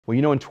Well,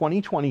 you know, in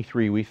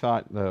 2023, we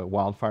thought the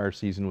wildfire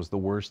season was the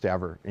worst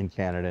ever in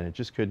Canada, and it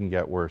just couldn't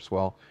get worse.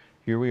 Well,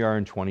 here we are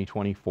in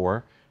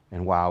 2024,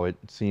 and wow, it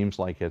seems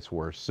like it's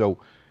worse. So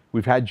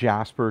we've had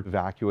Jasper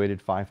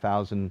evacuated,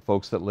 5,000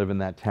 folks that live in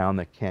that town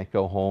that can't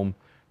go home.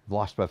 We've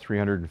lost about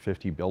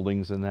 350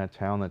 buildings in that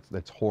town.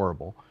 That's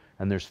horrible.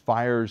 And there's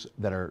fires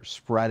that are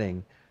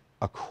spreading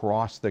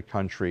across the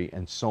country,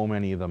 and so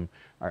many of them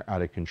are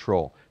out of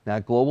control. Now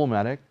at Global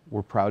Medic,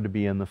 we're proud to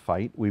be in the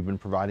fight. We've been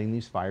providing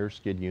these fire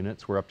skid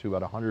units. We're up to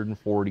about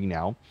 140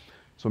 now.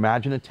 So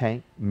imagine a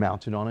tank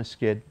mounted on a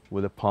skid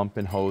with a pump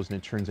and hose, and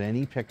it turns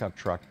any pickup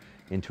truck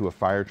into a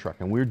fire truck.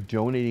 And we're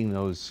donating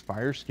those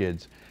fire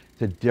skids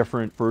to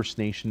different First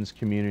Nations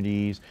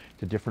communities,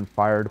 to different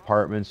fire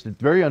departments, to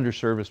very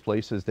underserviced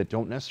places that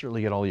don't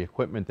necessarily get all the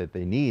equipment that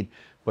they need,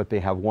 but they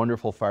have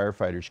wonderful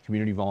firefighters,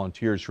 community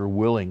volunteers who are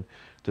willing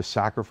to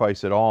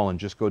sacrifice it all and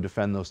just go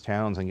defend those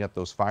towns and get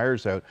those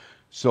fires out.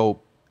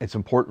 So it's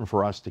important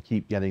for us to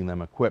keep getting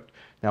them equipped.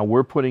 Now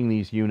we're putting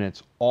these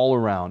units all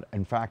around.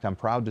 In fact, I'm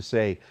proud to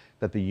say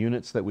that the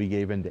units that we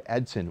gave into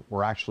Edson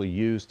were actually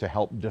used to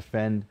help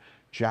defend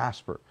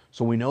Jasper.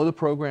 So we know the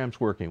program's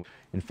working.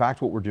 In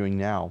fact, what we're doing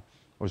now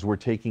is we're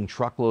taking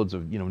truckloads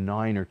of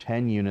 9 or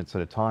 10 units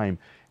at a time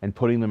and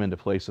putting them into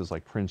places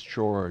like Prince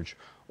George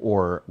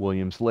or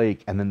Williams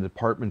Lake, and then the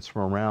departments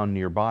from around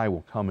nearby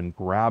will come and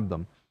grab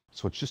them.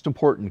 So it's just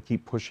important to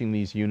keep pushing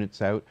these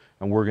units out,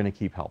 and we're going to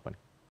keep helping.